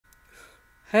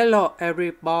Hello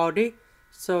everybody,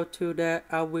 so today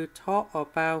I will talk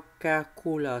about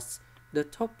calculus. The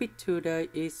topic today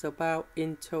is about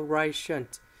integration.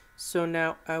 So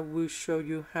now I will show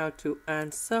you how to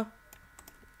answer.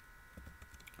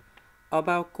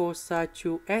 About cosine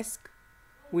 2x,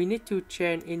 we need to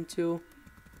change into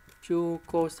 2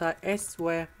 cosine x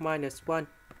squared minus 1.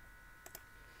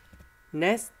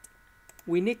 Next,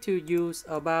 we need to use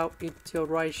about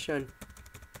integration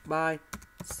by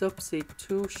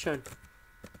substitution.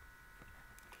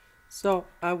 So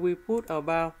I will put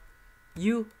about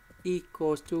u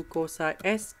equals to cosine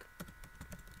x.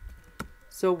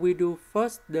 So we do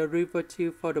first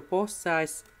derivative for the both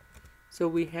sides. So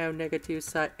we have negative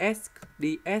side x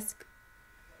dx.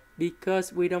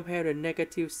 Because we don't have the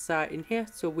negative side in here,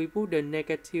 so we put the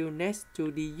negative next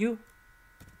to du.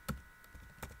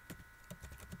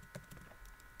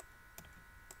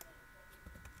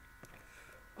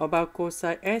 About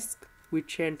cosine x, we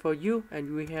change for u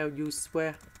and we have u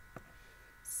squared.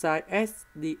 Sine x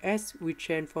dx, we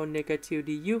change for negative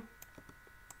du.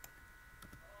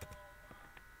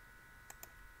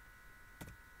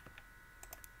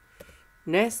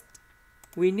 Next,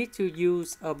 we need to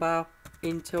use about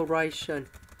integration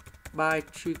by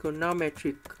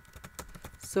trigonometric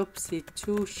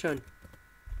substitution.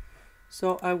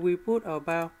 So I will put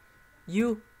about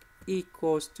u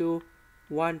equals to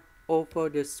 1 over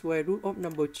the square root of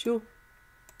number 2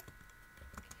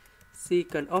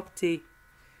 secant of t.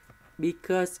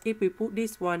 Because if we put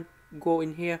this one go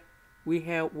in here, we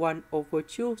have 1 over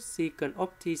 2 secant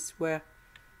of t square.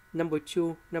 Number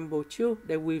 2,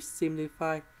 that will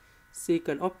simplify.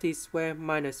 Secant of t square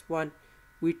minus 1,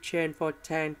 we change for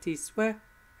tan t square,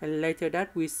 and later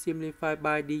that we simplify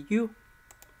by du.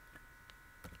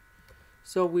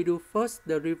 So we do first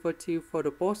derivative for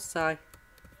the both sides.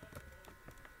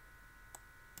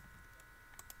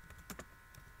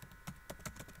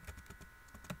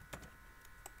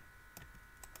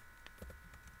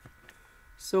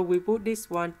 So we put this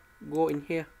one go in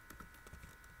here.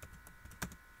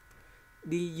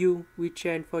 Du we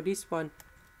change for this one.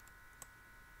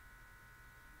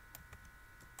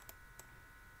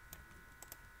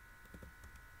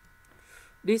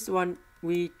 This one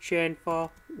we change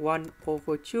for 1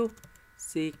 over 2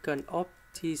 secant of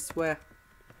t square.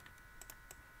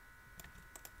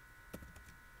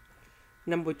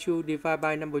 Number 2 divided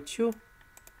by number 2.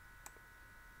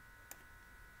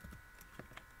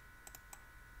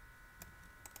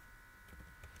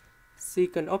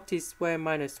 Secant of t square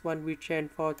minus 1 we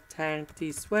change for tan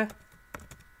t square.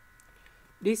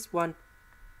 This one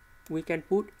we can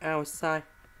put outside.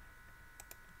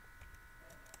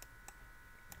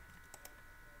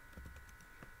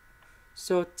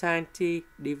 So tan t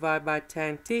divided by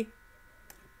tan t.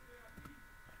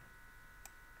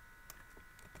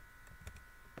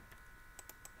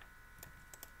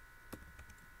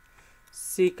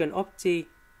 Secant of t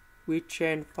we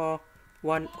change for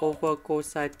 1 over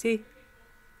cosine t.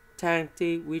 Tan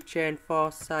t we change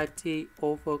for sine t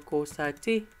over cosine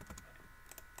t.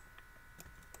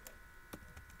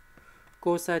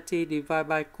 Cosine t divided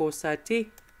by cosine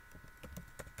t.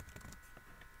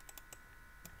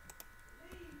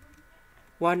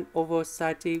 One over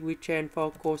sine t we change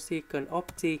for cosecant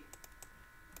of t.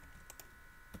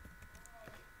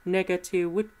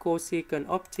 Negative with cosecant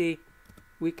of t,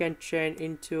 we can change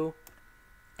into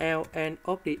ln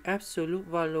of the absolute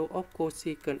value of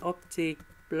cosecant of t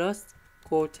plus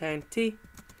cotan t,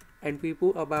 and we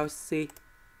put about c.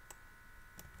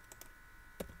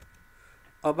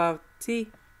 About t,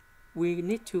 we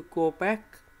need to go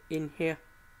back in here.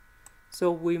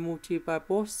 So we multiply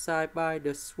both sides by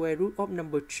the square root of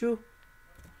number 2.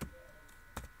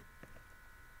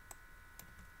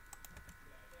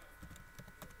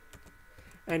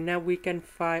 And now we can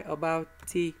find about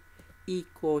t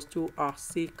equals to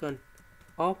arcsecant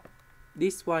of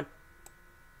this one.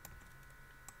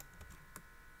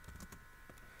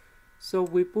 So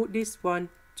we put this one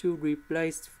to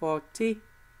replace for t.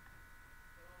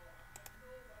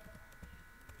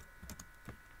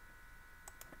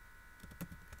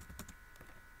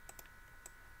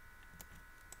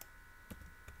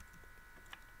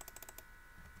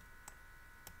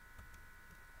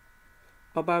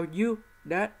 About u,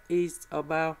 that is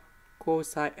about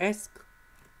cosine x.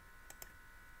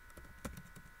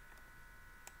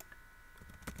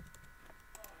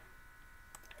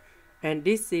 And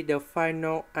this is the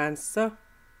final answer.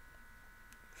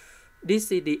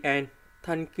 This is the end.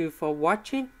 Thank you for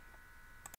watching.